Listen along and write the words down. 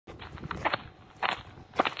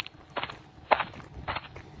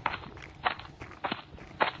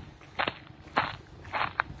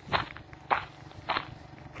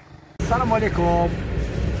السلام عليكم،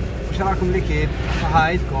 واش راكم ليكيب؟ صحة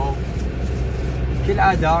عيدكم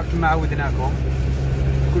كالعادة كما عودناكم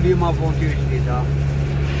كل يوم افونتور جديدة.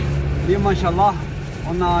 اليوم ان شاء الله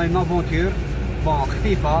اون اون افونتور بون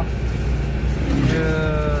خفيفة،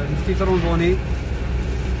 بتيت روندوني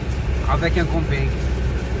افيك ان كومبينغ.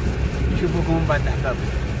 نشوفوكم من بعد الاحباب.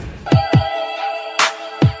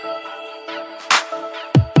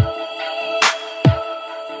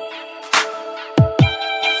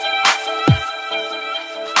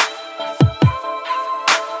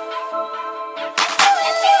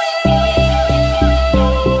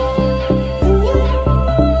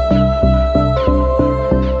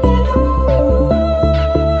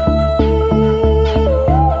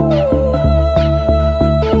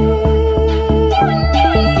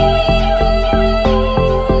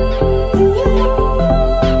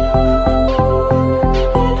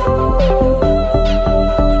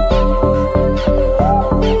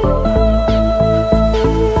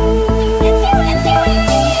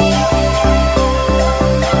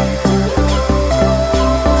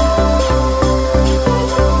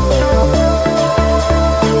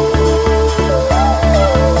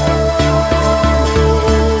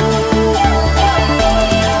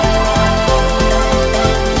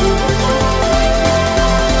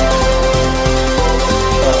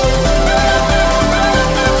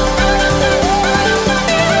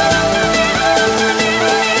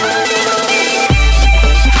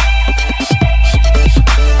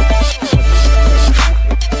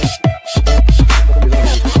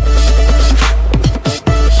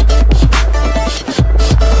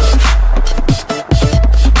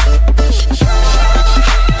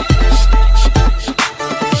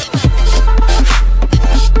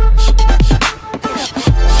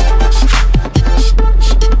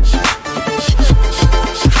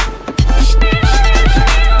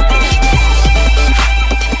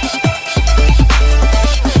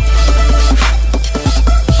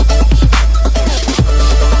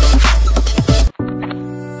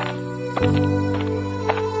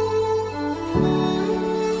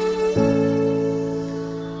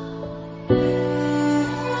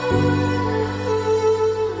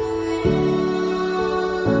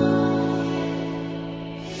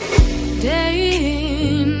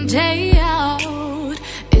 Day out,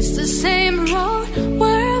 it's the same road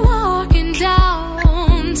we're walking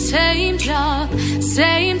down. Same job,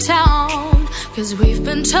 same town, 'cause we've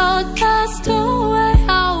been told that's the way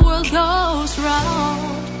our world goes round.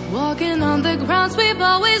 Walking on the grounds we've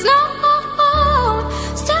always known,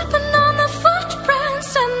 stepping on the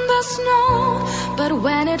footprints in the snow. But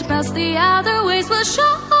when it melts, the other ways will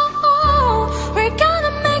show. We're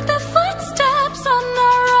gonna make the footsteps on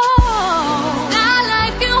our own. That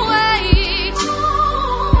life can wait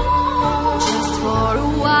just for a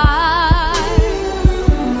while.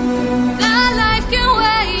 That life can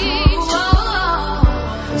wait,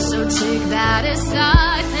 so take that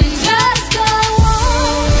aside and just go on.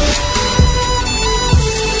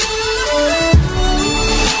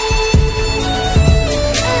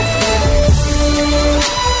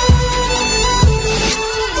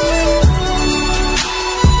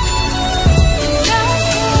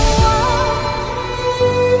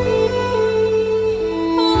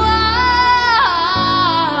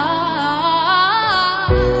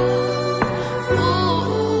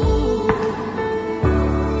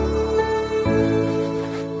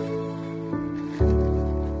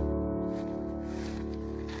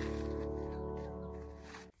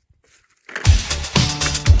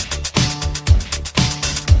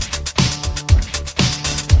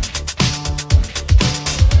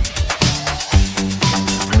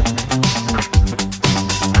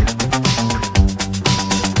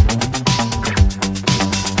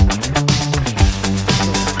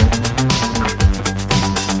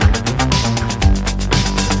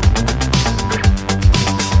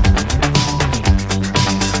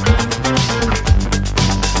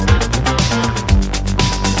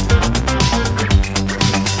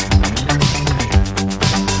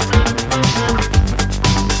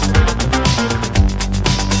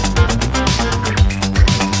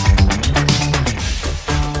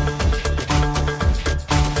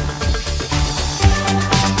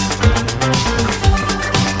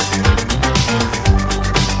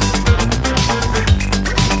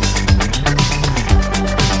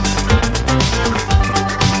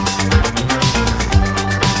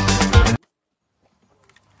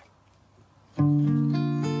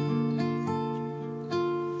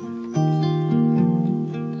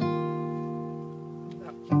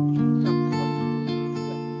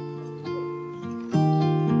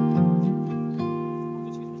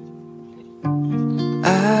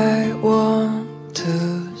 I want to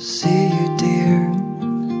see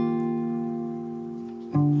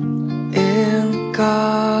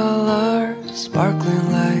color, sparkling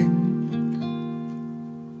light.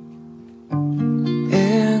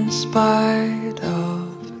 In spite of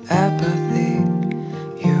apathy,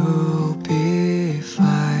 you'll be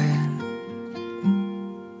fine.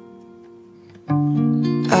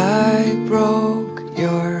 I broke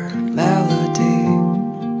your melody.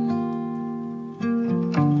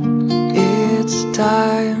 It's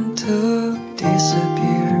time to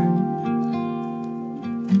disappear.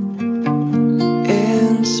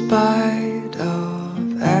 In spite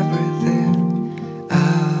of everything,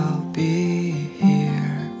 I'll be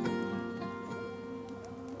here.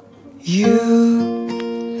 You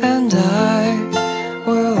and I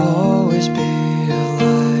will always be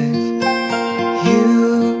alive. You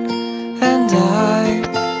and I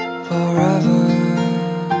forever.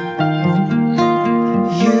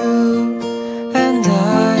 You and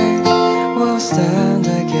I will stand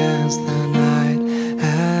against the night,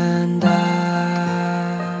 and I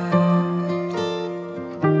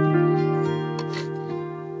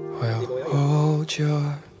will hold your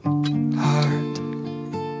heart.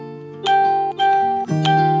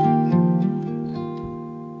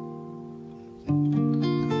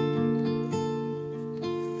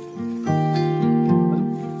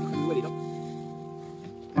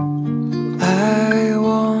 I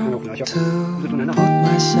want to put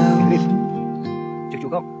myself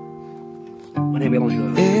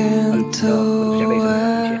into a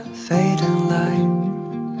fading light.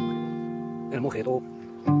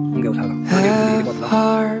 Have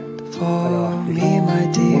heart for me, my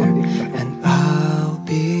dear, and I'll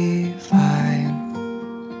be fine.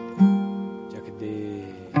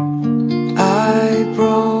 I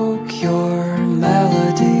broke your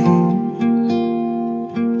melody.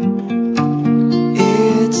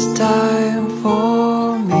 It's time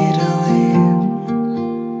for me to leave.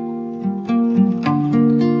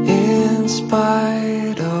 In spite